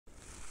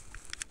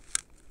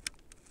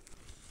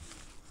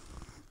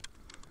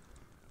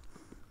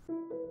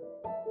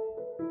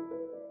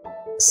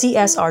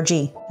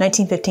C.S.R.G,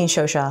 1915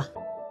 Chauchat.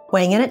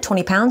 Weighing in at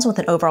 20 pounds with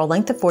an overall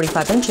length of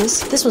 45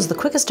 inches, this was the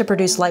quickest to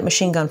produce light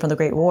machine gun from the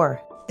Great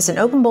War. It's an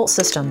open bolt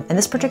system, and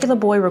this particular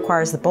boy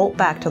requires the bolt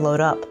back to load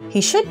up. He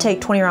should take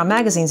 20-round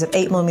magazines of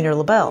 8mm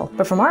Lebel,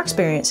 but from our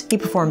experience, he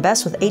performed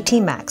best with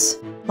 18 max.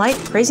 Light,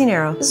 crazy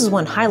narrow, this is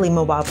one highly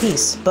mobile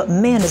piece, but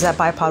man does that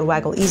bipod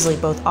waggle easily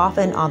both off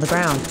and on the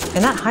ground,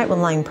 and that height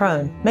when lying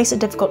prone makes it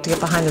difficult to get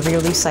behind the rear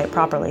leaf sight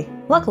properly.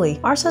 Luckily,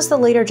 ours has the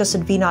later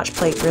adjusted V-notch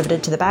plate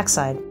riveted to the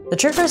backside. The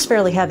trigger is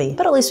fairly heavy,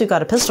 but at least we've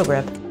got a pistol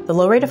grip. The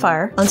low rate of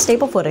fire,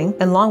 unstable footing,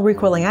 and long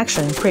recoiling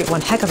action create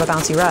one heck of a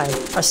bouncy ride.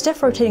 Our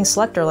stiff rotating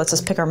selector lets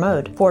us pick our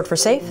mode: forward for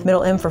safe,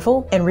 middle M for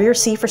full, and rear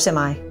C for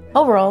semi.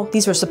 Overall,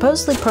 these were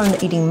supposedly prone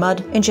to eating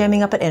mud and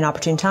jamming up at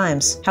inopportune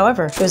times.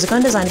 However, it was a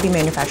gun designed to be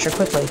manufactured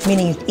quickly,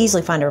 meaning you could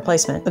easily find a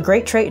replacement, a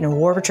great trait in a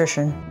war of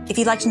attrition. If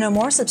you'd like to know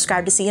more,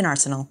 subscribe to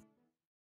C&Rsenal.